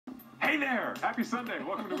Hey there! Happy Sunday.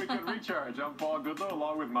 Welcome to Weekend Recharge. I'm Paul Goodlow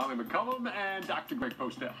along with Molly McCollum and Dr. Greg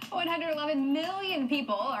Postel. 111 million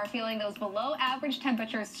people are feeling those below average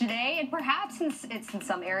temperatures today, and perhaps it's in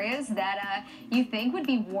some areas that you think would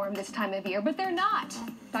be warm this time of year, but they're not.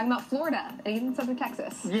 Talking about Florida and even southern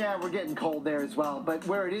Texas. Yeah, we're getting cold there as well, but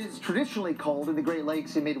where it is traditionally cold in the Great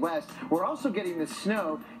Lakes and Midwest, we're also getting the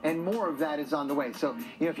snow, and more of that is on the way. So,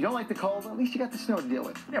 if you don't like the cold, at least you got the snow to deal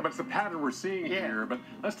with. Yeah, but it's the pattern we're seeing here. But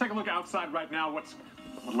let's take a look outside right now, what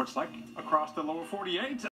it looks like across the lower 48.